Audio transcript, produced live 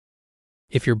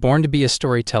If you're born to be a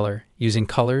storyteller, using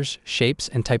colors, shapes,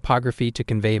 and typography to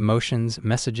convey emotions,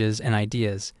 messages, and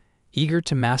ideas, eager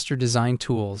to master design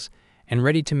tools, and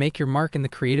ready to make your mark in the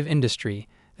creative industry,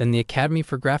 then the Academy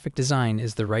for Graphic Design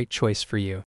is the right choice for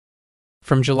you.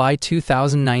 From July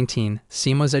 2019,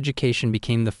 Semos Education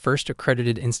became the first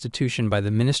accredited institution by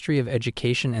the Ministry of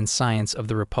Education and Science of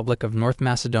the Republic of North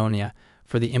Macedonia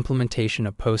for the implementation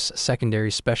of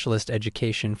post-secondary specialist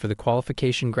education for the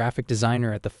qualification graphic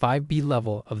designer at the 5B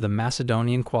level of the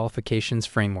Macedonian qualifications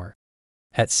framework.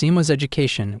 At Semos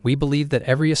Education, we believe that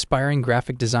every aspiring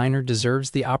graphic designer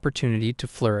deserves the opportunity to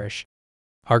flourish.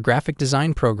 Our graphic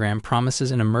design program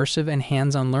promises an immersive and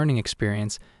hands-on learning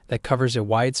experience that covers a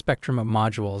wide spectrum of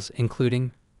modules,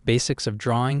 including basics of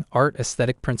drawing, art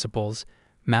aesthetic principles,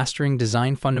 mastering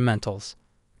design fundamentals,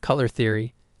 color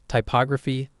theory,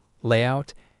 typography,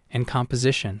 layout, and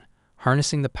composition,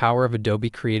 harnessing the power of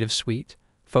Adobe Creative Suite,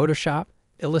 Photoshop,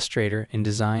 Illustrator,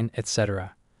 InDesign,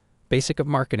 etc. Basic of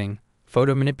marketing,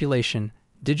 photo manipulation,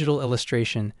 digital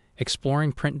illustration,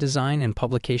 exploring print design and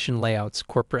publication layouts,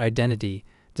 corporate identity,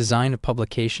 design of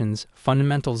publications,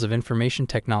 fundamentals of information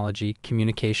technology,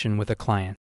 communication with a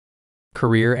client,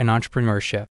 career and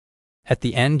entrepreneurship. At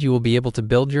the end, you will be able to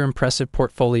build your impressive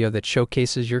portfolio that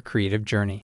showcases your creative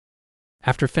journey.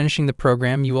 After finishing the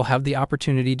program, you will have the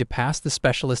opportunity to pass the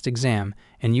specialist exam,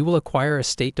 and you will acquire a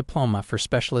state diploma for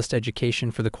specialist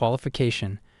education for the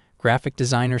qualification, graphic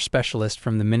designer specialist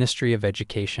from the Ministry of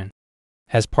Education.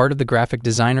 As part of the graphic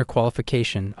designer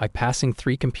qualification, by passing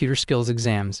 3 computer skills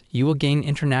exams, you will gain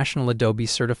international Adobe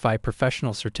certified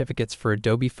professional certificates for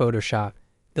Adobe Photoshop,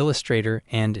 Illustrator,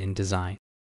 and InDesign.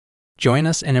 Join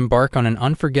us and embark on an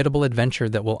unforgettable adventure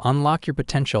that will unlock your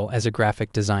potential as a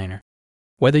graphic designer.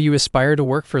 Whether you aspire to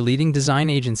work for leading design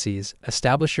agencies,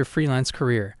 establish your freelance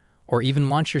career, or even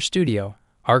launch your studio,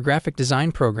 our graphic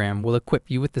design program will equip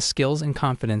you with the skills and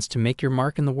confidence to make your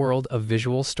mark in the world of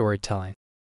visual storytelling.